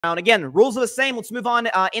Again, rules are the same. Let's move on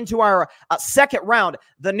into our second round.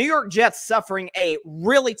 The New York Jets suffering a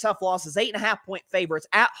really tough loss as 8.5-point favorites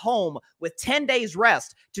at home with 10 days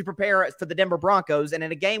rest to prepare for the Denver Broncos. And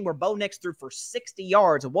in a game where Bo Nix threw for 60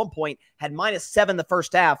 yards at one point, had -7 the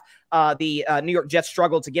first half, the New York Jets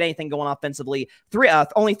struggled to get anything going offensively.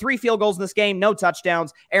 Only 3 field goals in this game, no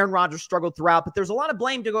touchdowns. Aaron Rodgers struggled throughout, but there's a lot of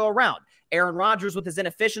blame to go around. Aaron Rodgers with his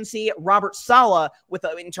inefficiency, Robert Saleh with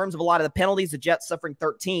in terms of a lot of the penalties, the Jets suffering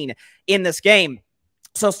 13 in this game.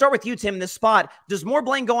 So I'll start with you, Tim, in this spot. Does more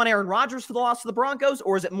blame go on Aaron Rodgers for the loss of the Broncos,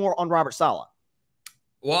 or is it more on Robert Saleh?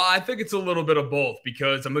 Well, I think it's a little bit of both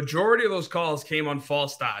because a majority of those calls came on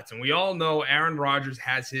false starts. And we all know Aaron Rodgers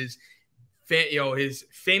has his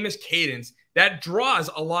famous cadence that draws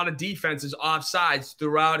a lot of defenses off sides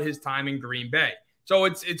throughout his time in Green Bay. So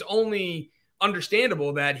it's only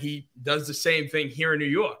understandable that he does the same thing here in New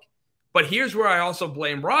York. But here's where I also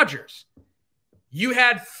blame Rodgers. You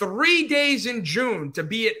had 3 days in June to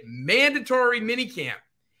be at mandatory minicamp,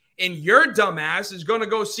 and your dumbass is going to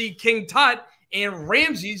go see King Tut and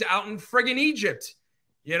Ramses out in friggin' Egypt.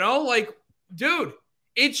 You know, like, dude,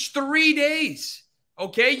 it's 3 days,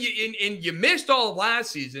 okay? And you missed all of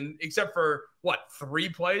last season except for, what,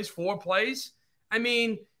 4 plays? I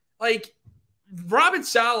mean, like, Robert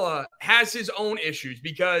Saleh has his own issues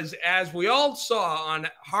because, as we all saw on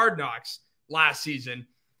Hard Knocks last season,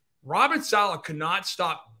 Robert Saleh could not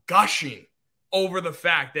stop gushing over the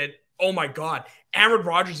fact that, oh my God, Aaron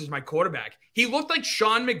Rodgers is my quarterback. He looked like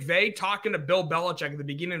Sean McVay talking to Bill Belichick at the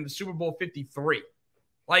beginning of the Super Bowl 53.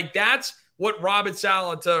 Like, that's what Robert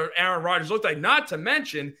Saleh to Aaron Rodgers looked like. Not to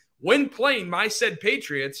mention, when playing my said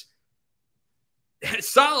Patriots,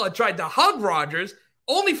 Saleh tried to hug Rodgers,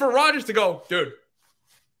 only for Rodgers to go, dude,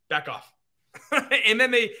 back off. And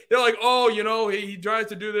then they're like, oh, you know, he tries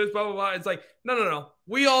to do this, blah, blah, blah. It's like, no.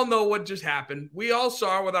 We all know what just happened. We all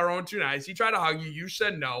saw it with our own 2 eyes. He tried to hug you. You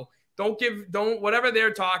said no. Whatever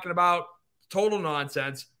they're talking about, total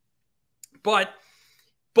nonsense. But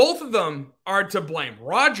both of them are to blame.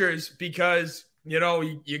 Rodgers, because, you know,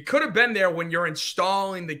 you could have been there when you're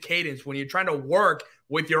installing the cadence, when you're trying to work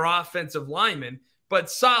with your offensive lineman.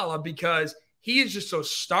 But Saleh, because he is just so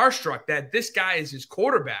starstruck that this guy is his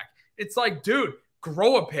quarterback. It's like, dude,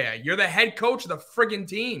 grow a pair. You're the head coach of the friggin'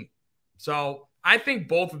 team. So I think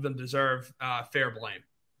both of them deserve fair blame.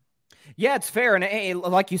 Yeah, it's fair. And hey,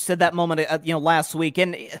 like you said that moment, last week,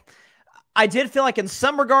 and I did feel like in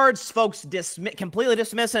some regards, folks completely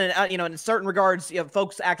dismiss it. And, in certain regards,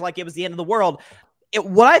 folks act like it was the end of the world.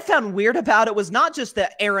 What I found weird about it was not just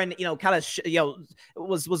that Aaron, kind of,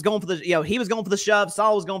 was going for the, he was going for the shove.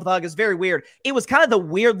 Saleh was going for the hug. It's very weird. It was kind of the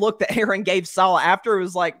weird look that Aaron gave Saleh after. It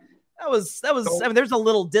was like, that was. I mean, there's a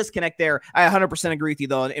little disconnect there. I 100% agree with you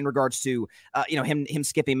though in regards to him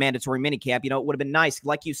skipping mandatory minicamp. It would have been nice,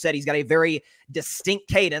 like you said, he's got a very distinct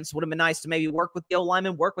cadence. Would have been nice to maybe work with the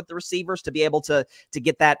O-lineman, work with the receivers to be able to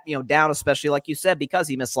get that down, especially like you said because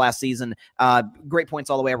he missed last season. Great points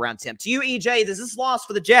all the way around, Tim. To you, EJ, is this loss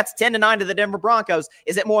for the Jets 10-9 to the Denver Broncos?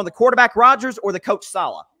 Is it more on the quarterback Rodgers or the coach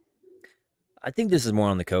Saleh? I think this is more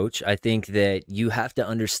on the coach. I think that you have to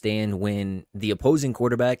understand when the opposing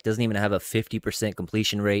quarterback doesn't even have a 50%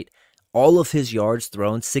 completion rate, all of his yards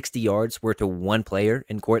thrown, 60 yards, were to one player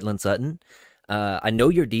in Courtland Sutton. I know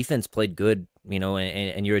your defense played good,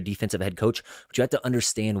 and you're a defensive head coach, but you have to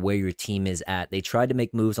understand where your team is at. They tried to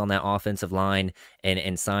make moves on that offensive line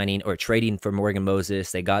and signing or trading for Morgan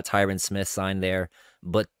Moses. They got Tyron Smith signed there,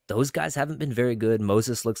 but those guys haven't been very good.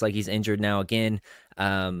 Moses looks like he's injured now again.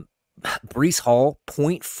 Breece Hall,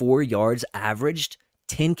 0.4 yards averaged,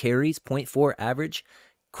 10 carries, 0.4 average.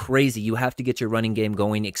 Crazy. You have to get your running game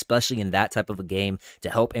going, especially in that type of a game to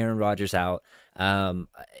help Aaron Rodgers out. You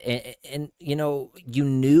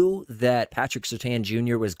knew that Patrick Surtain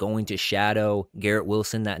Jr. was going to shadow Garrett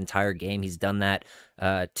Wilson that entire game. He's done that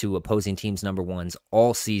to opposing teams' number ones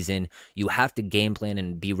all season. You have to game plan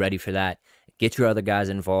and be ready for that. Get your other guys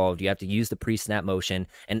involved. You have to use the pre-snap motion.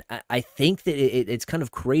 And I think that it's kind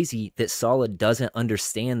of crazy that Saleh doesn't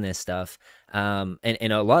understand this stuff. And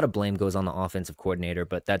a lot of blame goes on the offensive coordinator,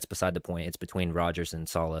 but that's beside the point. It's between Rodgers and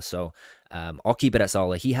Saleh. So I'll keep it at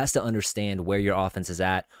Saleh. He has to understand where your offense is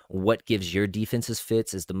at, what gives your defenses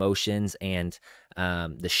fits is the motions and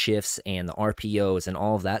the shifts and the RPOs and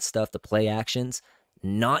all of that stuff, the play actions.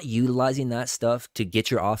 Not utilizing that stuff to get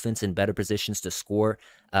your offense in better positions to score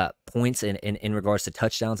points in regards to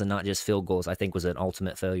touchdowns and not just field goals, I think was an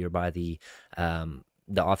ultimate failure by the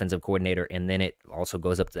offensive coordinator. And then it also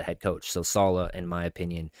goes up to the head coach. So Saleh, in my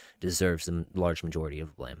opinion, deserves the large majority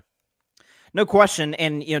of blame. No question.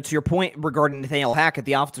 And, to your point regarding Nathaniel Hackett,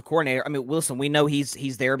 the offensive coordinator, I mean, Wilson, we know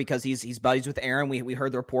he's there because he's buddies with Aaron. We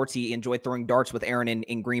heard the reports he enjoyed throwing darts with Aaron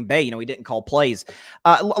in Green Bay. He didn't call plays.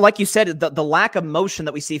 Like you said, the lack of motion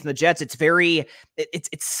that we see from the Jets,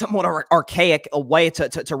 it's somewhat archaic a way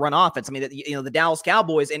to run offense. I mean, the Dallas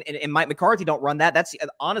Cowboys and Mike McCarthy don't run that. That's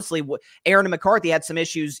honestly what Aaron and McCarthy had some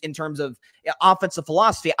issues in terms of offensive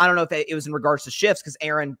philosophy. I don't know if it was in regards to shifts because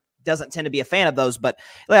Aaron doesn't tend to be a fan of those, but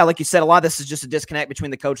yeah, like you said, a lot of this is just a disconnect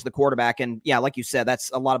between the coach and the quarterback. And yeah, like you said,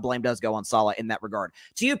 that's a lot of blame does go on Saleh in that regard.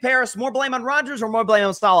 To you, Paris, more blame on Rodgers or more blame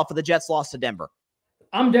on Saleh for the Jets' loss to Denver?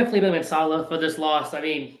 I'm definitely blaming Saleh for this loss. I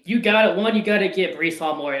mean, you got to get Breece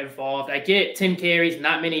Hall more involved. I get 10 carries,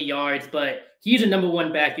 not many yards, but he's a number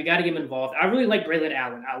one back. You got to get him involved. I really like Braylon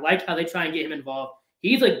Allen. I like how they try and get him involved.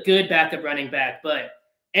 He's a good backup running back, but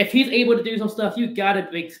if he's able to do some stuff, you got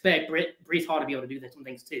to expect Breece Hall to be able to do some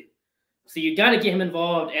things too. So you got to get him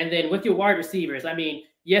involved. And then with your wide receivers, I mean,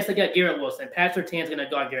 yes, I got Garrett Wilson. Patrick Surtain's going to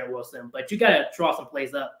guard Garrett Wilson, but you got to draw some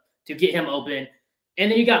plays up to get him open. And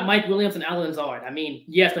then you got Mike Williams and Allen Lazard. I mean,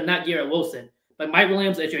 yes, but not Garrett Wilson. But Mike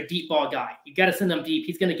Williams is your deep ball guy. You got to send him deep.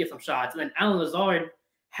 He's going to get some shots. And then Allen Lazard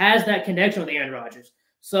has that connection with Aaron Rodgers.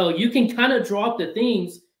 So you can kind of drop the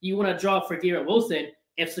things you want to drop for Garrett Wilson.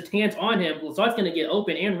 If Surtain's on him, Lazard's going to get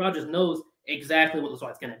open. Aaron Rodgers knows exactly what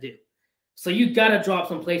Lazard's going to do. So you got to drop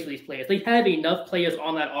some plays for these players. They have enough players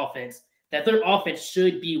on that offense that their offense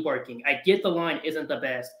should be working. I get the line isn't the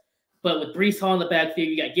best, but with Breece Hall in the backfield,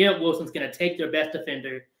 you got Garrett Wilson's going to take their best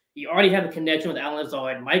defender. You already have a connection with Allen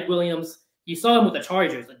Lazard. Mike Williams, you saw him with the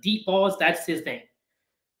Chargers. The deep balls, that's his thing.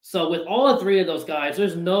 So with all three of those guys,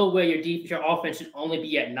 there's no way your offense should only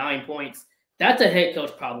be at 9 points. That's a head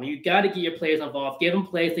coach problem. You got to get your players involved, give them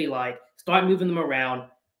plays they like, start moving them around.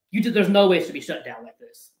 There's no way it should be shut down like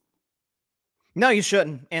this. No, you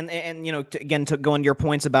shouldn't. And again, to go into your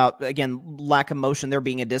points about, again, lack of motion, there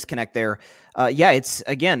being a disconnect there. Yeah, it's,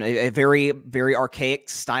 again, a very, very archaic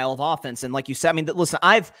style of offense. And like you said, I mean, listen,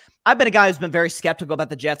 I've been a guy who's been very skeptical about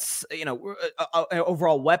the Jets,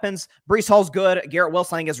 overall weapons. Breece Hall's good. Garrett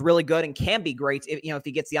Wilson, I think, is really good and can be great if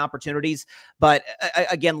he gets the opportunities. But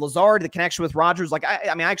again, Lazard, the connection with Rodgers, like,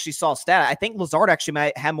 I mean, I actually saw a stat. I think Lazard actually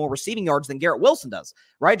might have more receiving yards than Garrett Wilson does,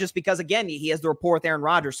 right? Just because, again, he has the rapport with Aaron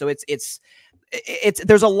Rodgers. So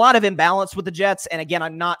there's a lot of imbalance with the Jets. And again,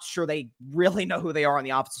 I'm not sure they really know who they are on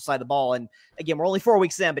the offensive side of the ball. And again, we're only 4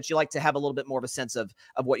 weeks in, but you like to have a little bit more of a sense of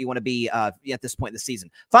what you want to be at this point in the season.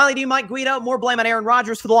 Finally, do you, Mike Guido, more blame on Aaron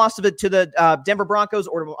Rodgers for the loss to the Denver Broncos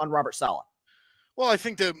or on Robert Saleh? Well, I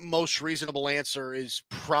think the most reasonable answer is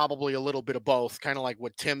probably a little bit of both, kind of like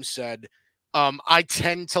what Tim said. I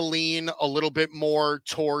tend to lean a little bit more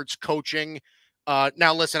towards coaching.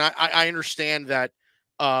 Now, listen, I understand that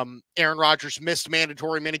Aaron Rodgers missed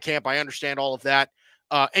mandatory minicamp. I understand all of that.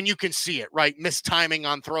 And you can see it, right? Missed timing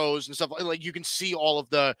on throws and stuff. Like, you can see all of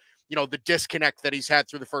the disconnect that he's had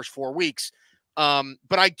through the first 4 weeks.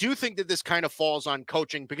 But I do think that this kind of falls on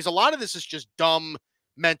coaching because a lot of this is just dumb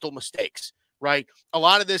mental mistakes, right? A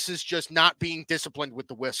lot of this is just not being disciplined with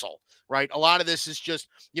the whistle, right? A lot of this is just,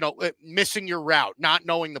 missing your route, not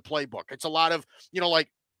knowing the playbook. It's a lot of,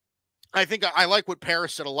 I think I like what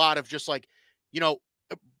Paris said a lot of just like,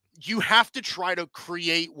 you have to try to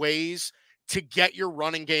create ways to get your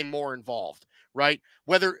running game more involved, right?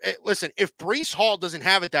 Listen, if Breece Hall doesn't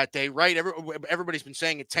have it that day, right? Everybody's been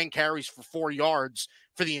saying it 10 carries for 4 yards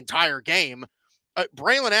for the entire game.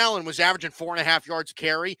 Braylon Allen was averaging 4.5 yards a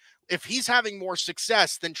carry. If he's having more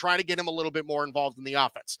success, then try to get him a little bit more involved in the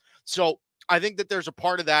offense. So I think that there's a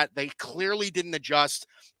part of that. They clearly didn't adjust.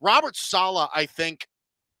 Robert Saleh,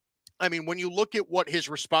 when you look at what his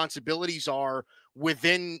responsibilities are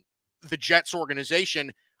within the Jets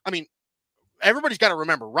organization, everybody's got to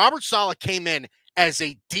remember, Robert Saleh came in as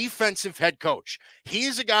a defensive head coach. He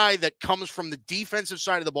is a guy that comes from the defensive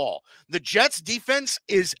side of the ball. The Jets defense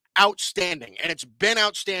is outstanding, and it's been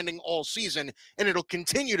outstanding all season, and it'll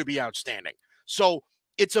continue to be outstanding. So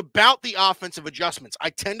it's about the offensive adjustments. I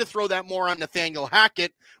tend to throw that more on Nathaniel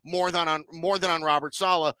Hackett more than on Robert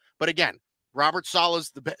Saleh. But again, Robert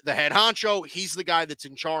Saleh's the head honcho. He's the guy that's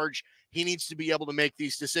in charge. He needs to be able to make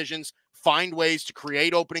these decisions, find ways to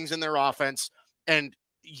create openings in their offense, and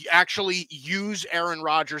actually use Aaron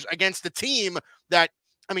Rodgers against a team that,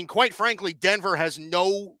 quite frankly, Denver has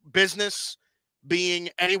no business being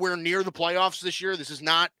anywhere near the playoffs this year. This is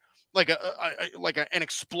not like an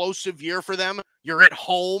explosive year for them. You're at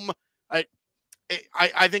home.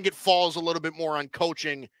 I think it falls a little bit more on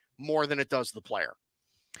coaching more than it does the player.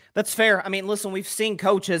 That's fair. I mean, listen, we've seen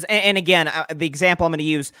coaches, and again, the example I'm going to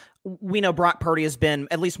use, we know Brock Purdy has been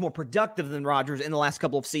at least more productive than Rodgers in the last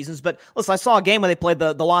couple of seasons. But listen, I saw a game where they played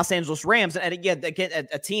the Los Angeles Rams, and again,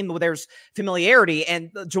 a team where there's familiarity.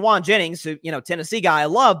 And Jawan Jennings, who, Tennessee guy I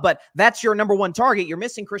love, but that's your number one target. You're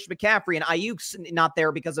missing Christian McCaffrey, and Ayuk's not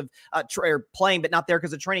there because of playing, but not there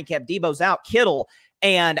because of training camp. Debo's out, Kittle.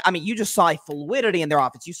 And I mean, you just saw a fluidity in their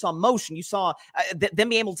offense. You saw motion. You saw them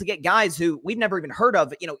be able to get guys who we've never even heard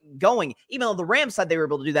of, going. Even though the Rams said they were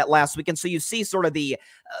able to do that last week, and so you see sort of the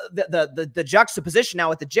juxtaposition now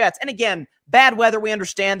with the Jets. And again, bad weather, we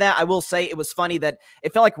understand that. I will say it was funny that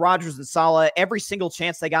it felt like Rodgers and Saleh, every single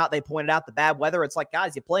chance they got, they pointed out the bad weather. It's like,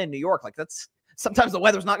 guys, you play in New York, like that's. Sometimes the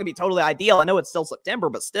weather's not going to be totally ideal. I know it's still September,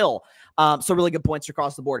 but still. So really good points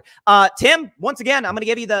across the board. Tim, once again, I'm going to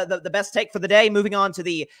give you the best take for the day. Moving on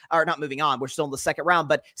to not moving on. We're still in the second round,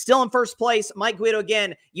 but still in first place. Mike Guido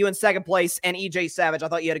again, you in second place, and EJ Savage. I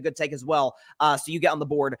thought you had a good take as well. So you get on the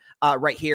board right here.